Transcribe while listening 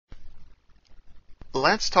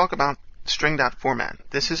let's talk about string.format.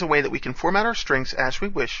 This is a way that we can format our strings as we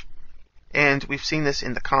wish, and we've seen this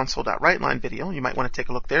in the console.writeline video. You might want to take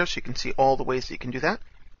a look there so you can see all the ways that you can do that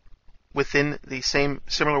within the same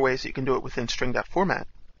similar ways that you can do it within string.format.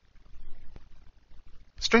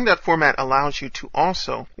 String.format allows you to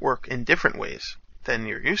also work in different ways than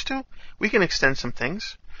you're used to. We can extend some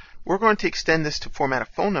things. We're going to extend this to format a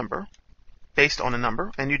phone number based on a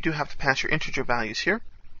number, and you do have to pass your integer values here.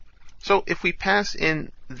 So if we pass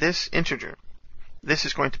in this integer, this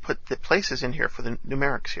is going to put the places in here for the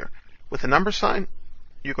numerics here. With a number sign,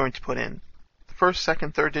 you're going to put in the first,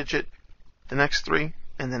 second, third digit, the next three,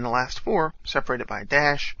 and then the last four, separated by a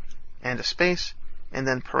dash and a space, and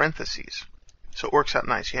then parentheses. So it works out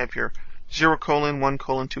nice. You have your 0 colon, 1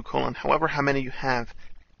 colon, 2 colon, however how many you have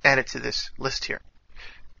added to this list here.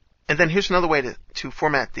 And then here's another way to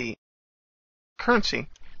format the currency.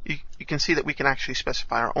 You can see that we can actually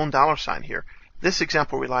specify our own dollar sign here. This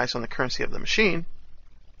example relies on the currency of the machine.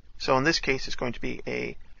 So in this case, it's going to be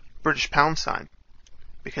a British pound sign,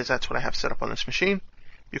 because that's what I have set up on this machine.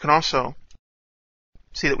 You can also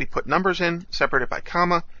see that we put numbers in, separated by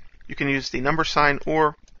comma. You can use the number sign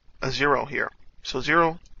or a 0 here. So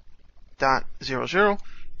 0.00.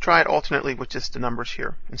 Try it alternately with just the numbers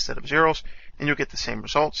here instead of zeros, and you'll get the same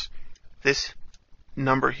results. This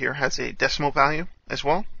number here has a decimal value as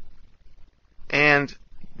well, and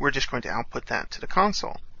we're just going to output that to the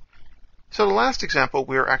console. So the last example,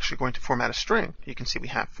 we're actually going to format a string. You can see we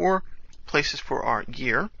have 4 places for our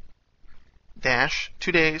year, dash,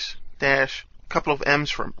 2 days, dash, a couple of M's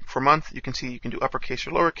for month. You can see you can do uppercase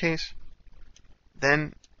or lowercase.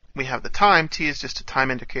 Then we have the time. T is just a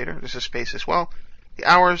time indicator. There's a space as well. The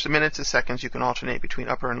hours, the minutes, the seconds, you can alternate between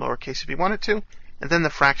upper and lowercase if you wanted to. And then the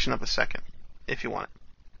fraction of a second if you want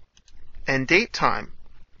it. And date time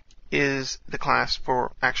is the class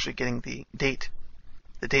for actually getting the date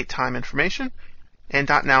time information. And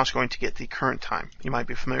 .now is going to get the current time. You might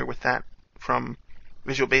be familiar with that from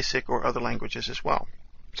Visual Basic or other languages as well.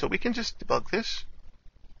 So we can just debug this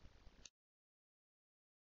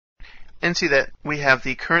and see that we have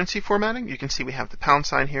the currency formatting. You can see we have the pound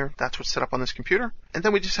sign here. That's what's set up on this computer. And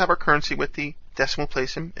then we just have our currency with the decimal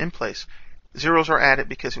place in place. Zeros are added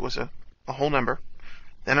because it was a whole number.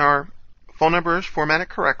 Then our phone number is formatted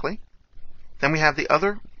correctly. Then we have the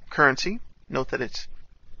other currency. Note that it's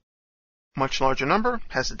a much larger number,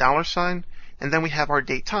 has the dollar sign. And then we have our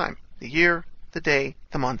date time, the year, the day,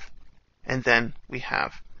 the month. And then we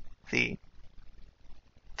have the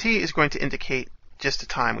T is going to indicate just the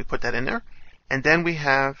time. We put that in there. And then we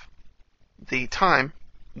have the time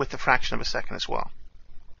with the fraction of a second as well.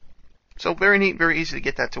 So very neat, very easy to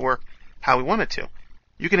get that to work how we want it to.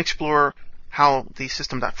 You can explore how the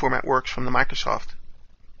System.Format works from the Microsoft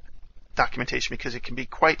documentation, because it can be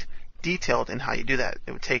quite detailed in how you do that.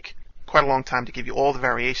 It would take quite a long time to give you all the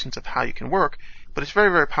variations of how you can work, but it's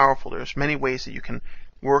very, very powerful. There's many ways that you can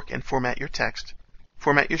work and format your text,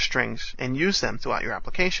 format your strings, and use them throughout your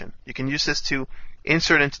application. You can use this to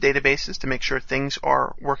insert into databases to make sure things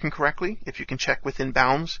are working correctly. If you can check within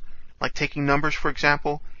bounds, like taking numbers, for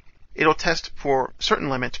example, it'll test for certain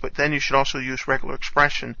limits, but then you should also use regular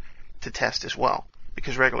expression to test as well,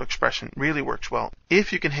 because regular expression really works well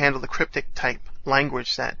if you can handle the cryptic type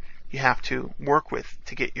language that you have to work with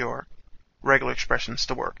to get your regular expressions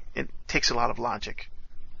to work. It takes a lot of logic.